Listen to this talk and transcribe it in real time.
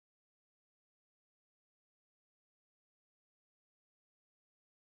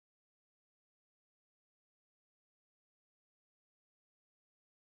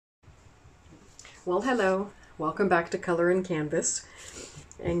Well, hello. Welcome back to Color and Canvas.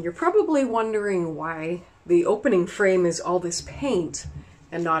 And you're probably wondering why the opening frame is all this paint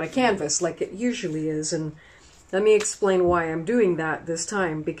and not a canvas like it usually is. And let me explain why I'm doing that this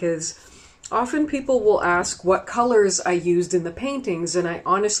time, because often people will ask what colors I used in the paintings, and I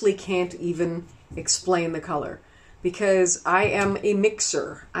honestly can't even explain the color because I am a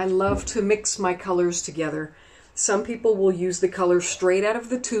mixer. I love to mix my colors together. Some people will use the color straight out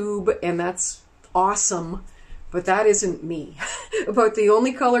of the tube, and that's awesome, but that isn't me. About the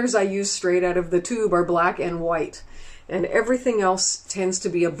only colors I use straight out of the tube are black and white, and everything else tends to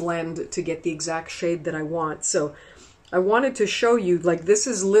be a blend to get the exact shade that I want. So I wanted to show you, like, this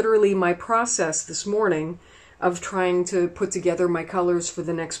is literally my process this morning of trying to put together my colors for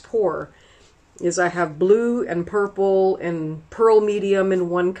the next pour. Is I have blue and purple and pearl medium in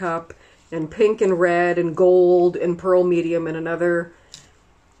one cup, and pink and red and gold and pearl medium in another,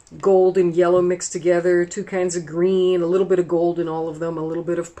 gold and yellow mixed together, two kinds of green, a little bit of gold in all of them, a little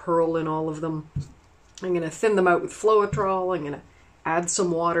bit of pearl in all of them. I'm going to thin them out with Floetrol. I'm going to add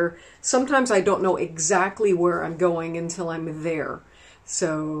some water. Sometimes I don't know exactly where I'm going until I'm there.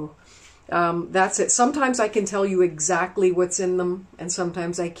 So that's it. Sometimes I can tell you exactly what's in them, and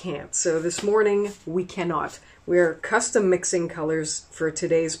sometimes I can't. So this morning we cannot. We're custom mixing colors for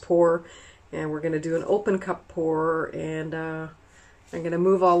today's pour, and we're going to do an open cup pour, and I'm going to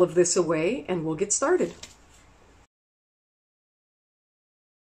move all of this away and we'll get started.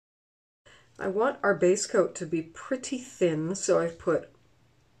 I want our base coat to be pretty thin, so I've put,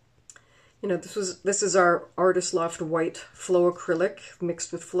 you know, this is our Artist Loft White Flow Acrylic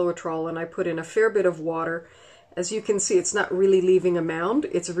mixed with Floetrol, and I put in a fair bit of water. As you can see, it's not really leaving a mound,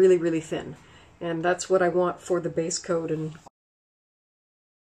 it's really, really thin. And that's what I want for the base coat.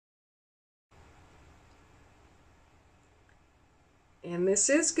 And this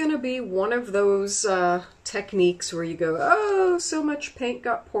is going to be one of those techniques where you go, oh, so much paint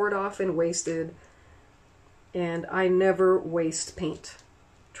got poured off and wasted. And I never waste paint.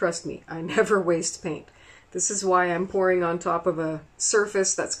 Trust me, I never waste paint. This is why I'm pouring on top of a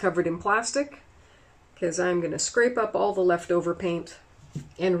surface that's covered in plastic, because I'm going to scrape up all the leftover paint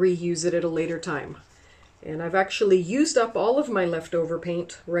and reuse it at a later time. And I've actually used up all of my leftover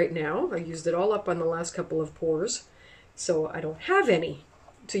paint right now. I used it all up on the last couple of pours. So I don't have any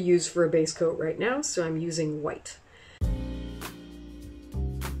to use for a base coat right now, so I'm using white.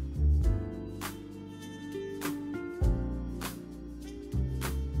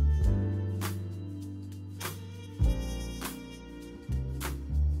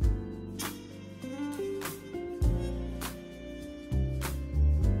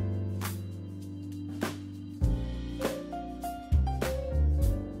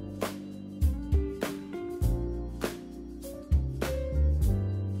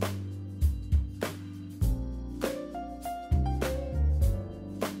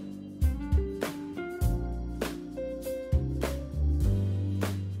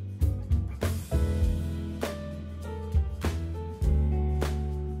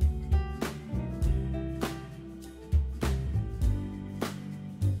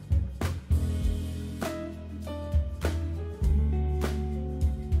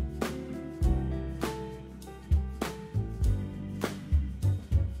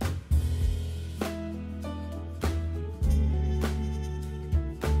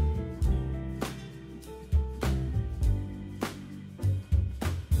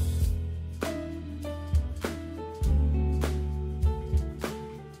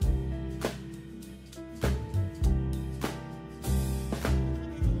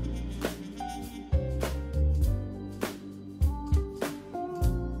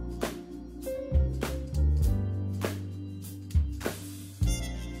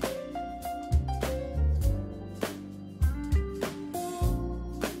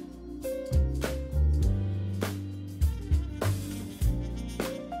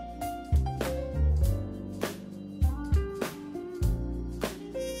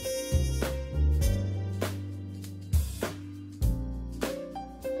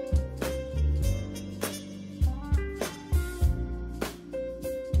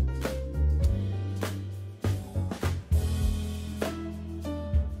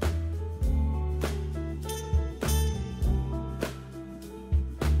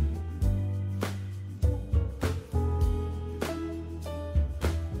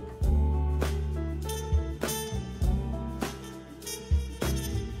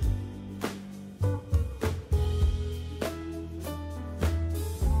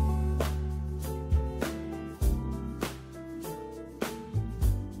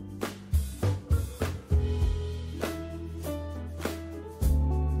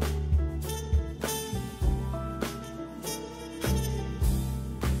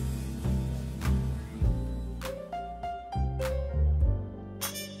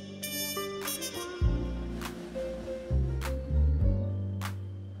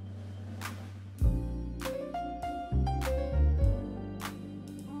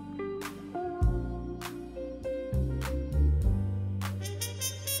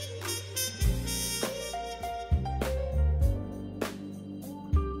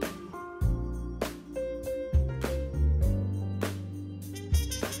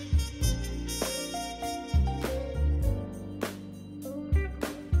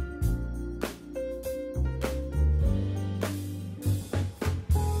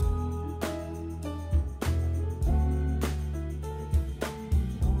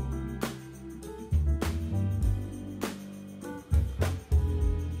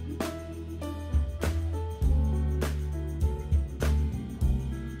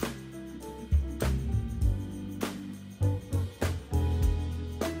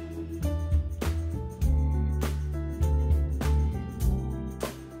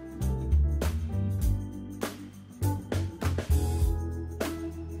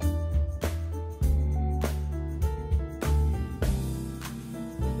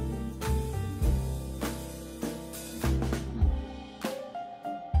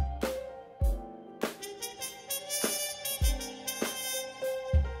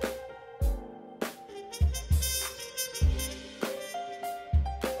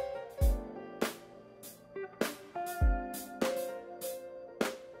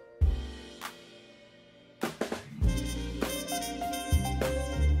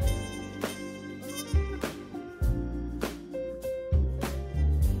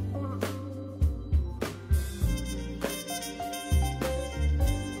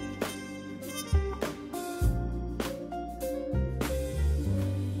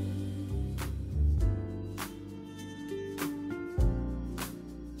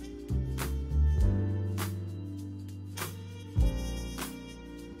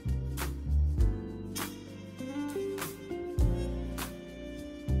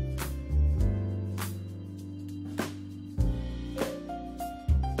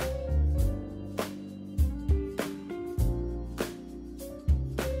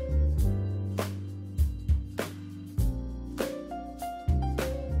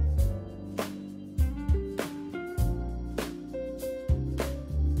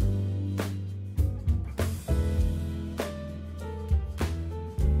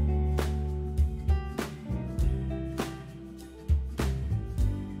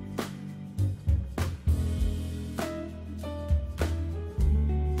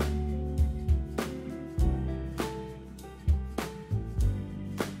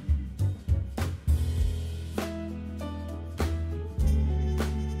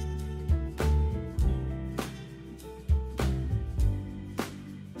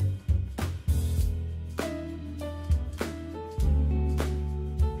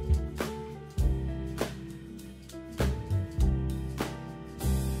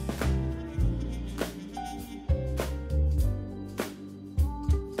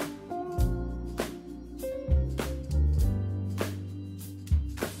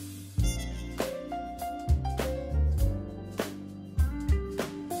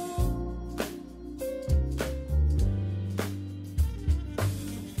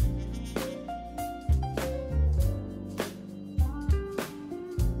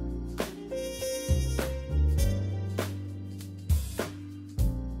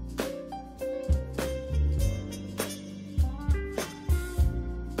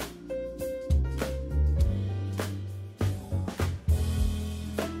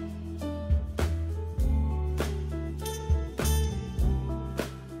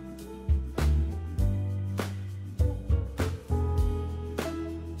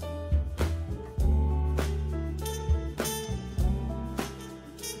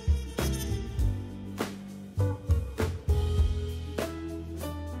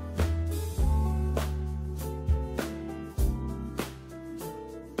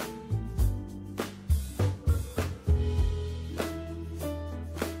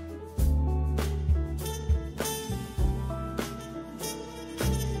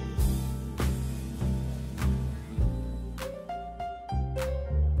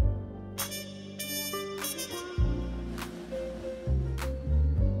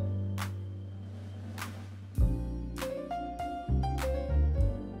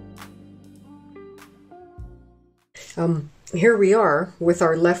 Here we are with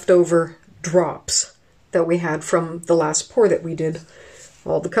our leftover drops that we had from the last pour that we did.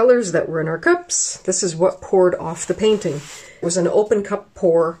 All the colors that were in our cups, this is what poured off the painting. It was an open cup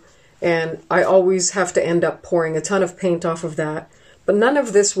pour, and I always have to end up pouring a ton of paint off of that, but none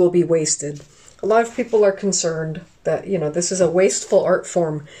of this will be wasted. A lot of people are concerned that, you know, this is a wasteful art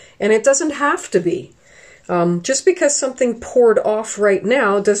form, and it doesn't have to be. Just because something poured off right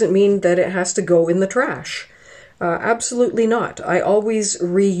now doesn't mean that it has to go in the trash. Absolutely not. I always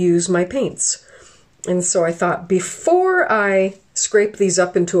reuse my paints. And so I thought, before I scrape these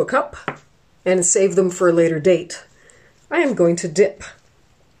up into a cup and save them for a later date, I am going to dip.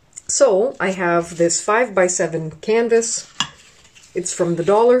 So I have this 5x7 canvas. It's from the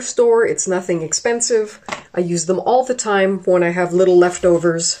dollar store. It's nothing expensive. I use them all the time when I have little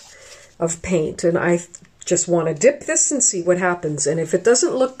leftovers of paint, and I just want to dip this and see what happens. And if it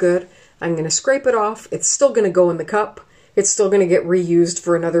doesn't look good, I'm going to scrape it off. It's still going to go in the cup. It's still going to get reused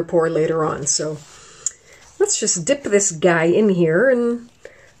for another pour later on. So let's just dip this guy in here and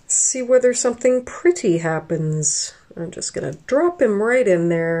see whether something pretty happens. I'm just going to drop him right in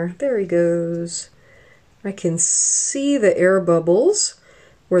there. There he goes. I can see the air bubbles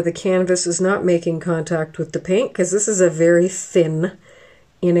where the canvas is not making contact with the paint, because this is a very thin,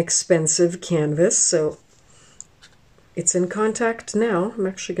 inexpensive canvas. So it's in contact now. I'm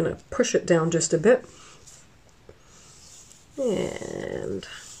actually going to push it down just a bit. And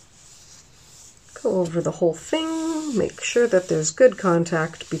go over the whole thing. Make sure that there's good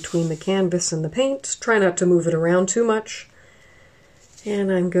contact between the canvas and the paint. Try not to move it around too much.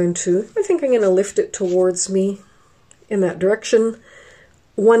 And I think I'm going to lift it towards me in that direction.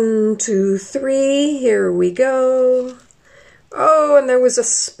 1, 2, 3. Here we go. Oh, and there was a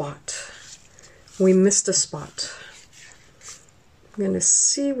spot. We missed a spot. I'm going to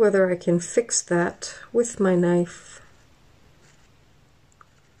see whether I can fix that with my knife.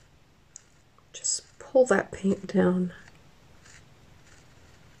 Just pull that paint down.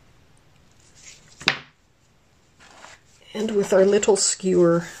 And with our little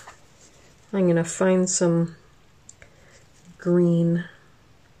skewer, I'm going to find some green.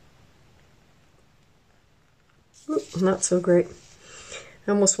 Oop, not so great.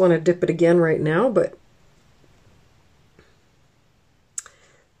 I almost want to dip it again right now, but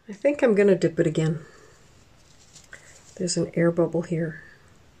I think I'm going to dip it again. There's an air bubble here.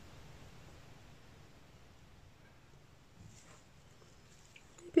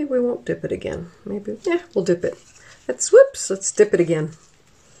 Maybe we won't dip it again. Maybe, yeah, we'll dip it. Let's dip it again.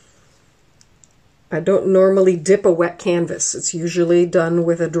 I don't normally dip a wet canvas. It's usually done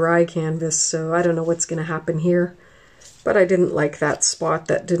with a dry canvas, so I don't know what's going to happen here. But I didn't like that spot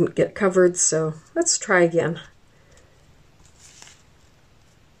that didn't get covered, so let's try again.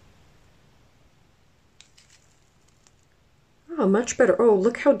 Oh, much better. Oh,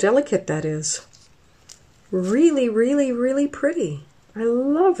 look how delicate that is. Really, really, really pretty. I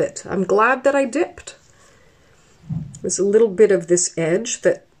love it. I'm glad that I dipped. There's a little bit of this edge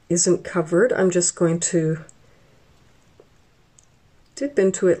that isn't covered. I'm just going to dip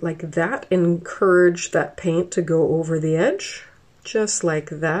into it like that and encourage that paint to go over the edge. Just like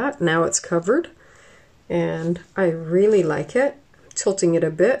that. Now it's covered. And I really like it. Tilting it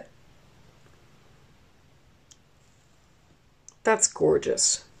a bit. That's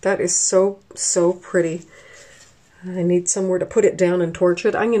gorgeous. That is so, so pretty. I need somewhere to put it down and torch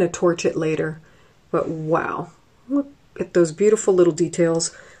it. I'm going to torch it later. But wow. Look at those beautiful little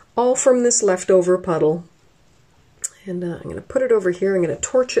details, all from this leftover puddle. And I'm going to put it over here. I'm going to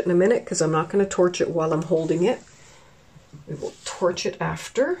torch it in a minute because I'm not going to torch it while I'm holding it. We will torch it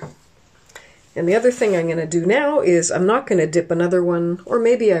after. And the other thing I'm going to do now is I'm not going to dip another one, or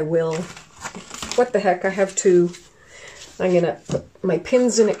maybe I will. What the heck, I have two. I'm going to put my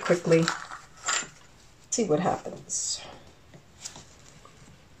pins in it quickly. See what happens.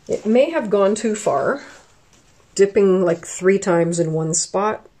 It may have gone too far. Dipping like 3 times in one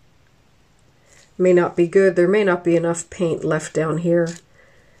spot may not be good. There may not be enough paint left down here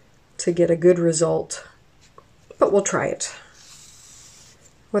to get a good result, but we'll try it.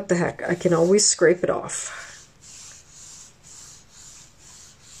 What the heck, I can always scrape it off.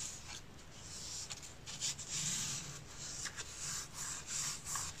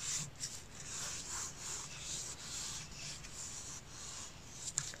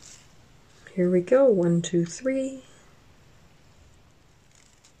 Here we go, 1, 2, 3.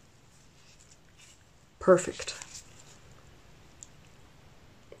 Perfect.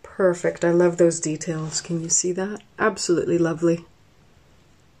 Perfect. I love those details. Can you see that? Absolutely lovely.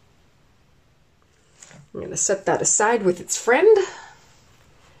 I'm going to set that aside with its friend.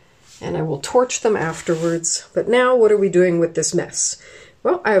 and I will torch them afterwards. But now what are we doing with this mess?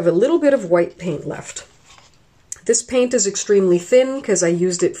 Well, I have a little bit of white paint left. This paint is extremely thin because I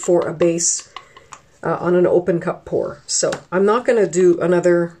used it for a base on an open cup pour. So I'm not going to do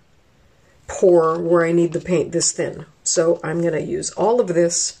another pour where I need the paint this thin. So I'm going to use all of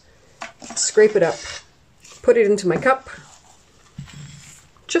this, scrape it up, put it into my cup,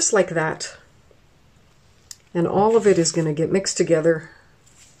 just like that. And all of it is going to get mixed together.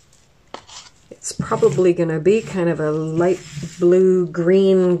 It's probably going to be kind of a light blue,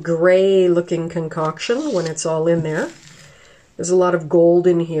 green, gray looking concoction when it's all in there. There's a lot of gold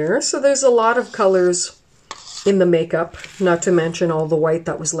in here, so there's a lot of colors in the makeup, not to mention all the white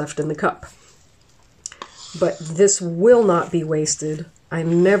that was left in the cup. But this will not be wasted. I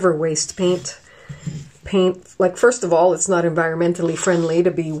never waste paint. Paint, like, first of all, it's not environmentally friendly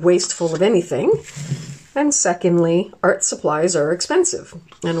to be wasteful of anything. And secondly, art supplies are expensive.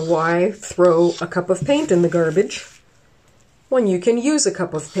 And why throw a cup of paint in the garbage when you can use a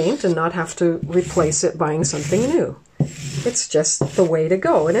cup of paint and not have to replace it buying something new? It's just the way to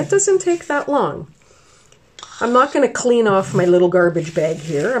go, and it doesn't take that long. I'm not going to clean off my little garbage bag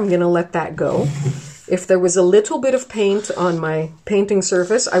here. I'm going to let that go. If there was a little bit of paint on my painting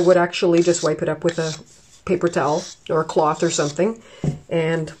surface, I would actually just wipe it up with a paper towel or a cloth or something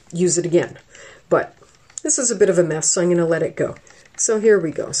and use it again. But this is a bit of a mess, so I'm going to let it go. So here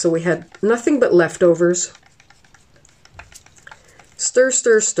we go. So we had nothing but leftovers. Stir,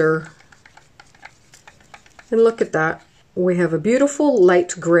 stir, stir. And look at that. We have a beautiful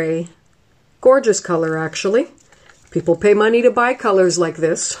light gray, gorgeous color actually. People pay money to buy colors like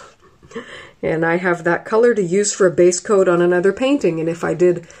this. And I have that color to use for a base coat on another painting. And if I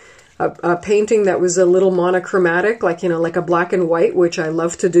did a painting that was a little monochromatic, like, you know, like a black and white, which I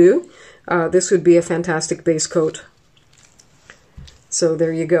love to do, this would be a fantastic base coat. So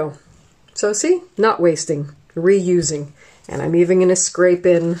there you go. So see, not wasting, reusing. And I'm even going to scrape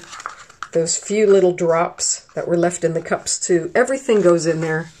in those few little drops that were left in the cups too. Everything goes in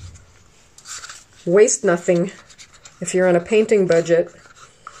there. Waste nothing if you're on a painting budget.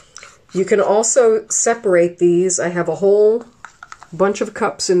 You can also separate these. I have a whole bunch of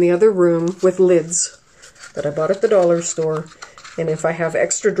cups in the other room with lids that I bought at the dollar store. And if I have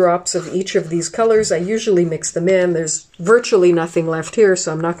extra drops of each of these colors, I usually mix them in. There's virtually nothing left here,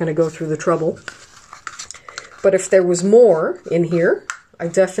 so I'm not going to go through the trouble. But if there was more in here, I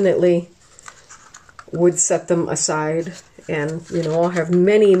definitely would set them aside. And, you know, I'll have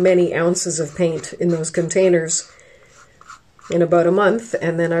many, many ounces of paint in those containers in about a month,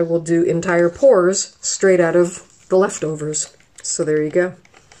 and then I will do entire pours straight out of the leftovers. So there you go.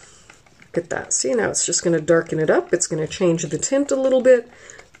 Look at that. See, now it's just going to darken it up. It's going to change the tint a little bit,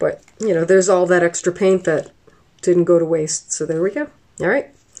 but, you know, there's all that extra paint that didn't go to waste. So there we go. All right.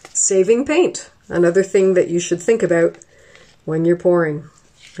 Saving paint. Another thing that you should think about when you're pouring.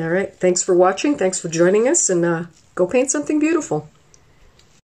 All right. Thanks for watching. Thanks for joining us, and go paint something beautiful.